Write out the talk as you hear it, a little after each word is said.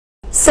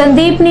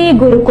Sandeepni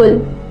Gurukul,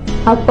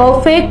 a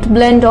perfect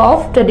blend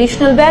of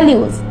traditional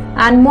values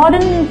and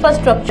modern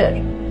infrastructure,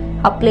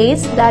 a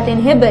place that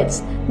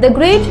inhabits the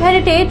great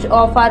heritage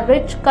of our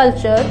rich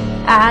culture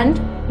and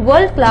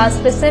world-class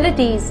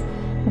facilities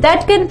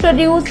that can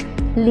produce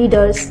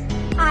leaders.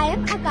 I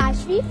am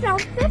Akashvi from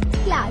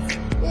 5th class.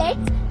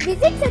 Let's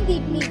visit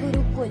Sandeepni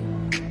Gurukul.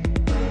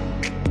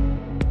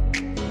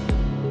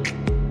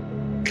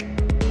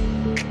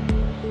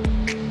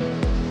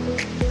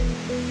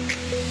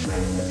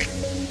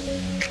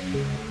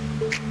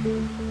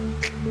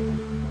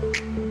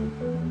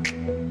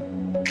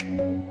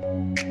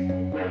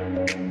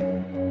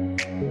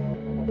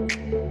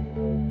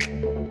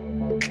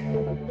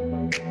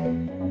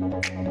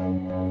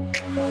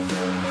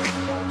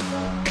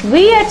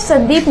 We at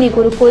Sandeepni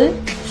Gurukul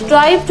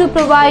strive to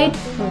provide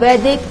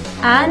Vedic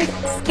and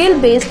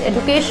skill-based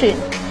education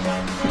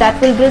that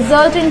will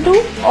result into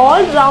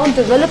all-round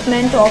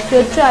development of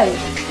your child.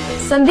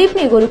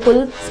 Sandeepni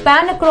Gurukul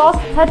span across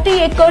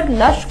 30-acre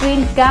lush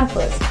green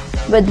campus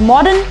with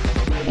modern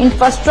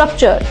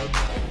infrastructure.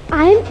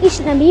 I am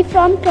Ishnami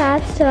from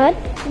class 3rd.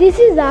 This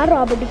is our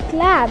robotic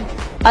lab.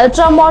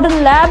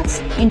 Ultra-modern labs,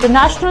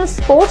 international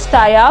sports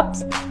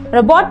tie-ups,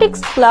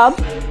 robotics club,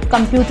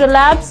 computer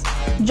labs,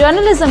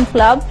 journalism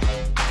club,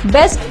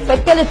 best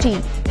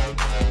faculty,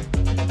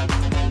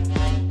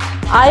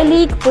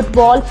 I-League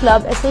Football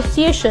Club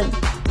Association,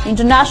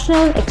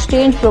 international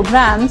exchange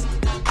programs,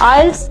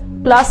 IELTS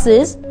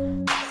classes,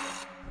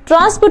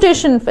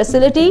 transportation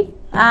facility,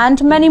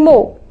 and many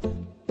more.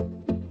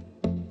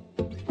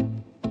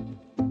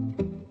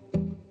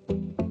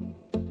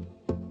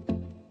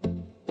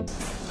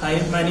 Hi,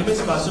 my name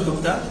is Vasu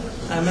Gupta.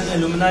 I am an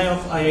alumni of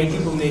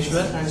IIT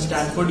Bhubaneswar and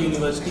Stanford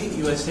University,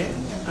 USA.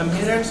 I am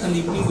here at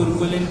Sandeepni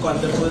Gurukul in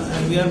Kondapur,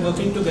 and we are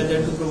working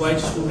together to provide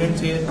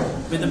students here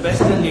with the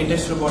best and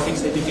latest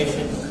robotics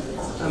education.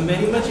 I am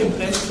very much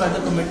impressed by the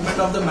commitment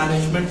of the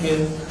management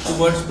here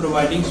towards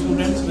providing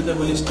students with a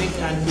holistic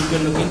and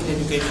future-looking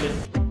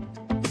education.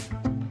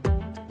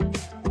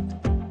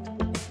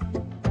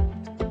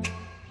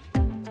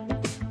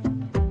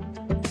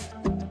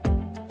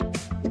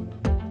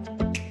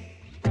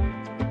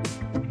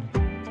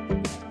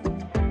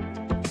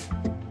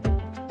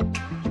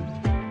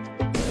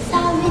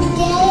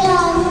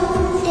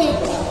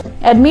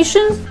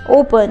 Admissions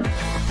open.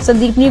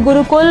 Sandeepni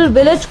Gurukul,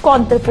 Village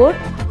Kondapur,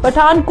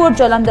 Pathankot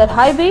Jalandhar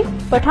Highway,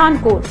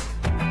 Pathankot.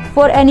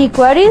 For any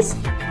queries,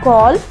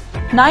 call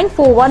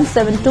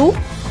 94172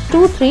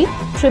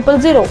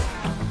 23000.